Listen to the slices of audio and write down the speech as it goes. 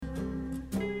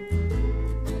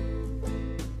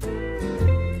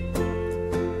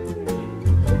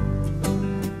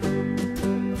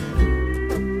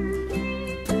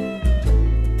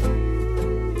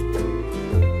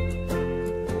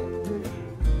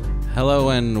Hello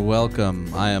and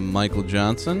welcome. I am Michael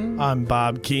Johnson. I'm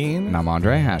Bob Keane. And I'm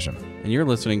Andre Hashem. And you're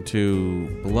listening to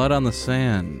Blood on the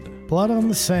Sand. Blood on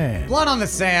the Sand. Blood on the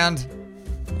Sand.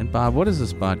 And Bob, what is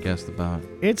this podcast about?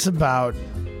 It's about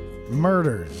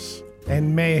murders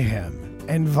and mayhem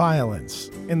and violence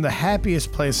in the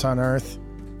happiest place on earth,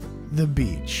 the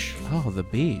beach. Oh, the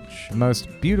beach. The most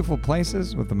beautiful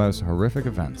places with the most horrific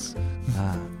events.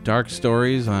 Dark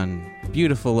stories on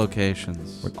beautiful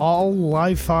locations. All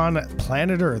life on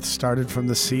planet Earth started from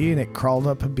the sea and it crawled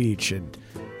up a beach, and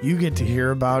you get to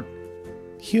hear about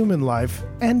human life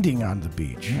ending on the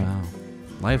beach. Wow.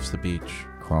 Life's the beach.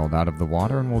 Crawled out of the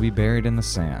water and will be buried in the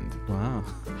sand. Wow.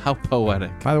 How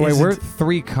poetic. By the way, Is we're it-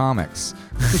 3 comics.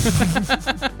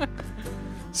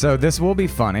 So this will be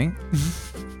funny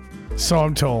So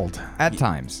I'm told. at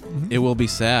times. It will be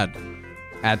sad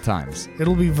At times.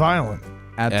 It'll be violent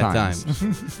At at times.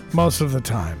 times. most of the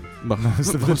time.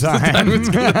 Most of the time.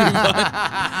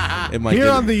 It might Here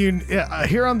get-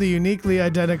 on the Uniquely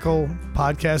Identical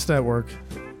Podcast Network,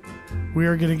 we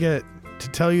are going to get to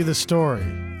tell you the story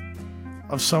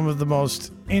of some of the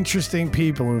most interesting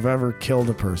people who've ever killed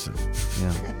a person.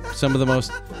 yeah. Some of the most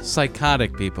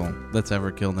psychotic people that's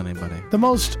ever killed anybody. The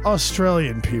most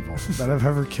Australian people that have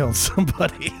ever killed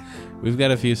somebody. We've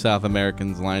got a few South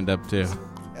Americans lined up too.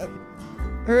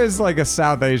 There is like a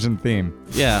South Asian theme.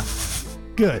 Yeah.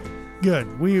 Good.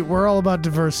 We're all about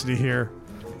diversity here.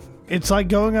 It's like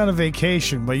going on a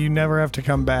vacation, but you never have to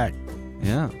come back.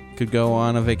 Yeah. Could go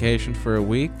on a vacation for a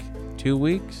week, 2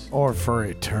 weeks. Or for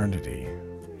eternity.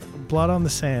 Blood on the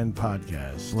Sand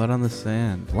podcast. Blood on the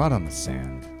Sand. Blood on the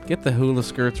Sand. Get the hula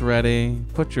skirts ready.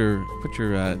 Put your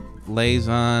lays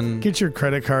on. Get your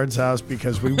credit cards out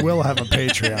because we will have a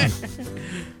Patreon.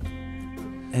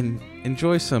 And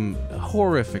enjoy some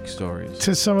horrific stories.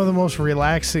 To some of the most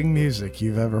relaxing music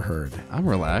you've ever heard. I'm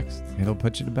relaxed. It'll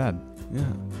put you to bed. Yeah.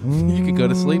 You could go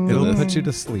to sleep to It'll this. put you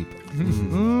to sleep.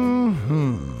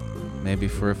 Mm-hmm. Maybe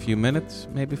for a few minutes,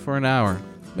 maybe for an hour.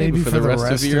 Maybe for the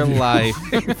rest of your life.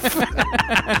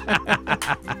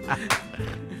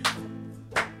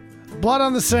 Blood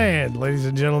on the Sand, ladies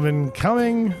and gentlemen,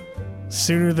 coming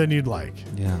sooner than you'd like.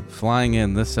 Yeah. Flying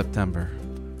in this September.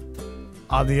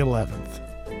 On the 11th.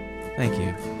 Thank you.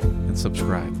 And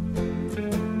subscribe.